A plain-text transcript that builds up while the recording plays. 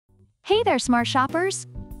Hey there, smart shoppers!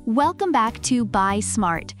 Welcome back to Buy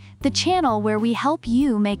Smart, the channel where we help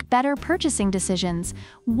you make better purchasing decisions,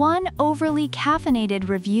 one overly caffeinated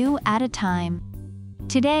review at a time.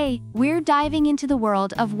 Today, we're diving into the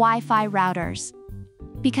world of Wi-Fi routers.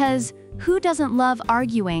 Because who doesn't love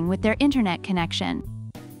arguing with their internet connection?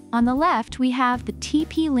 On the left, we have the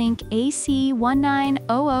TP-Link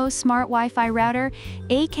AC1900 Smart Wi-Fi router,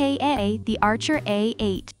 aka the Archer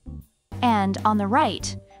A8. And on the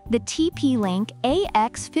right, the TP-Link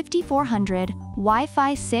AX5400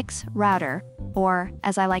 Wi-Fi 6 router, or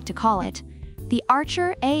as I like to call it, the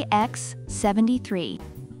Archer AX73.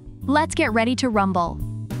 Let's get ready to rumble.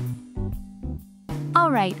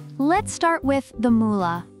 Alright, let's start with the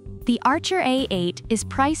moolah. The Archer A8 is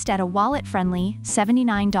priced at a wallet-friendly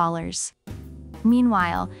 $79.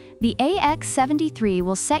 Meanwhile, the AX73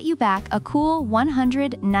 will set you back a cool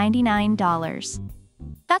 $199.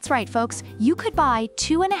 That's right, folks, you could buy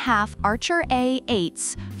 2.5 Archer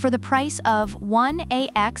A8s for the price of one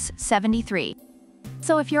AX73.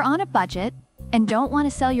 So if you're on a budget and don't want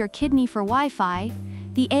to sell your kidney for Wi-Fi,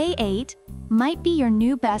 the A8 might be your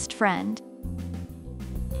new best friend.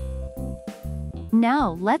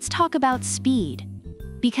 Now, let's talk about speed.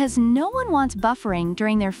 Because no one wants buffering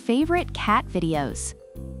during their favorite cat videos.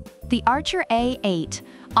 The Archer A8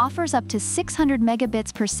 offers up to 600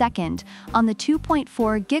 megabits per second on the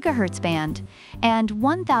 2.4 GHz band and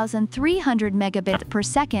 1,300 megabits per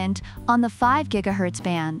second on the 5 GHz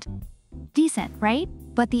band. Decent, right?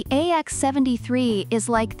 But the AX73 is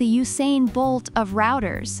like the Usain Bolt of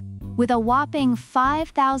routers, with a whopping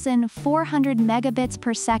 5,400 megabits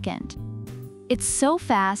per second. It's so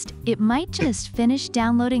fast, it might just finish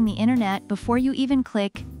downloading the internet before you even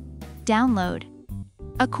click download.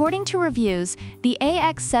 According to reviews, the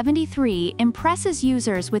AX73 impresses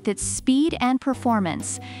users with its speed and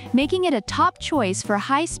performance, making it a top choice for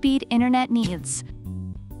high-speed internet needs.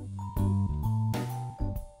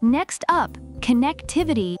 Next up,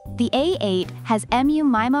 connectivity. The A8 has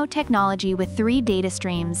MU-MIMO technology with 3 data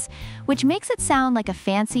streams, which makes it sound like a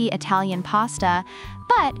fancy Italian pasta,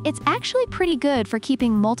 but it's actually pretty good for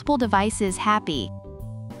keeping multiple devices happy.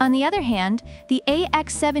 On the other hand, the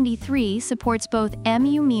AX73 supports both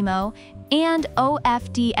MU-MIMO and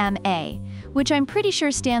OFDMA, which I'm pretty sure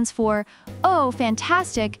stands for, oh,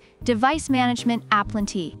 fantastic, Device Management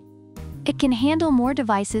Aplenty. It can handle more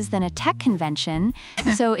devices than a tech convention,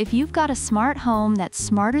 so if you've got a smart home that's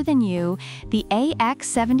smarter than you, the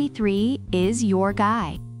AX73 is your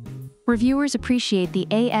guy. Reviewers appreciate the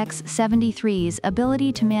AX73's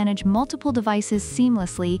ability to manage multiple devices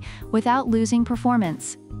seamlessly without losing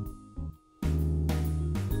performance.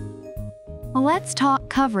 Let's talk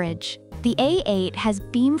coverage. The A8 has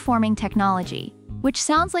beamforming technology, which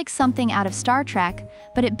sounds like something out of Star Trek,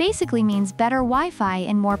 but it basically means better Wi-Fi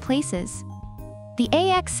in more places. The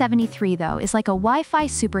AX73, though, is like a Wi-Fi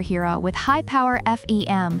superhero with high-power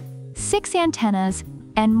FEM, 6 antennas,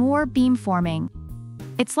 and more beamforming.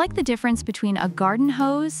 It's like the difference between a garden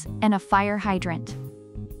hose and a fire hydrant.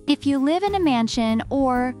 If you live in a mansion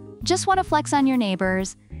or just want to flex on your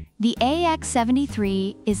neighbors, the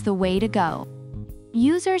AX73 is the way to go.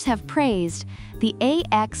 Users have praised the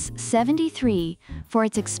AX73 for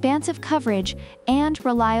its expansive coverage and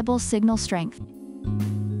reliable signal strength.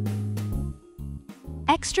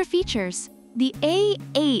 Extra features. The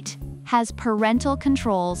A8 has parental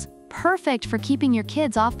controls, perfect for keeping your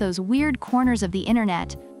kids off those weird corners of the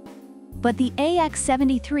internet. But the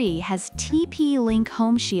AX73 has TP-Link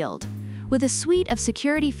Home Shield, with a suite of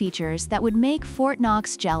security features that would make Fort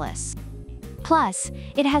Knox jealous. Plus,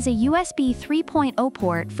 it has a USB 3.0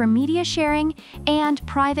 port for media sharing and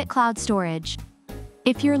private cloud storage.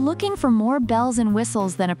 If you're looking for more bells and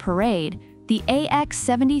whistles than a parade, the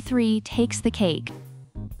AX73 takes the cake.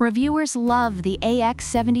 Reviewers love the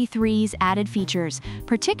AX73's added features,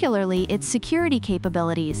 particularly its security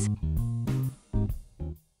capabilities.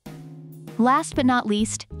 Last but not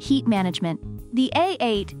least, heat management. The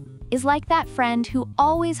A8 is like that friend who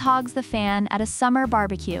always hogs the fan at a summer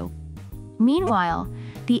barbecue. Meanwhile,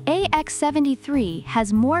 the AX73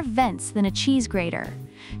 has more vents than a cheese grater,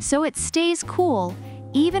 so it stays cool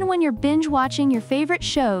even when you're binge-watching your favorite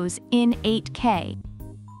shows in 8K.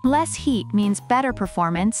 Less heat means better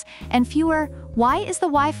performance and fewer "why is the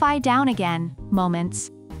Wi-Fi down again"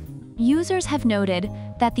 moments. Users have noted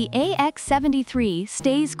that the AX73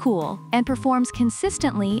 stays cool and performs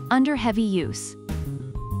consistently under heavy use.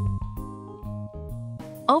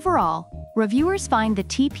 Overall, reviewers find the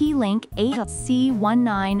TP-Link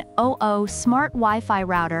AC1900 Smart Wi-Fi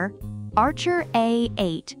router, Archer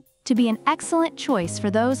A8, to be an excellent choice for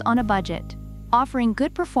those on a budget, offering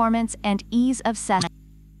good performance and ease of setup.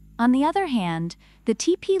 On the other hand, the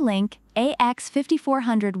TP-Link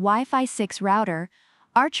AX5400 Wi-Fi 6 router,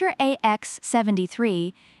 Archer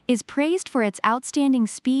AX73, is praised for its outstanding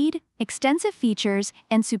speed, extensive features,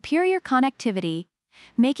 and superior connectivity,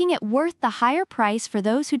 making it worth the higher price for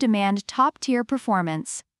those who demand top-tier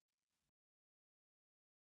performance.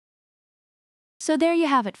 So there you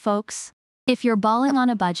have it, folks. If you're balling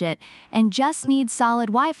on a budget and just need solid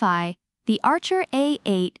Wi-Fi, the Archer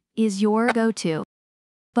A8 is your go-to.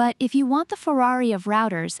 But if you want the Ferrari of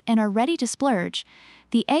routers and are ready to splurge,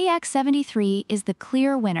 the AX73 is the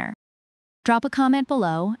clear winner. Drop a comment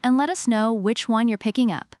below and let us know which one you're picking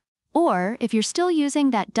up, or if you're still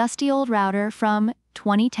using that dusty old router from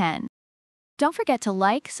 2010. Don't forget to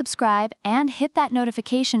like, subscribe, and hit that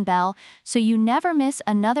notification bell so you never miss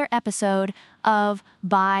another episode of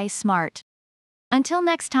Buy Smart. Until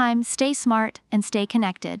next time, stay smart and stay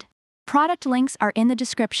connected. Product links are in the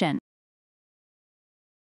description.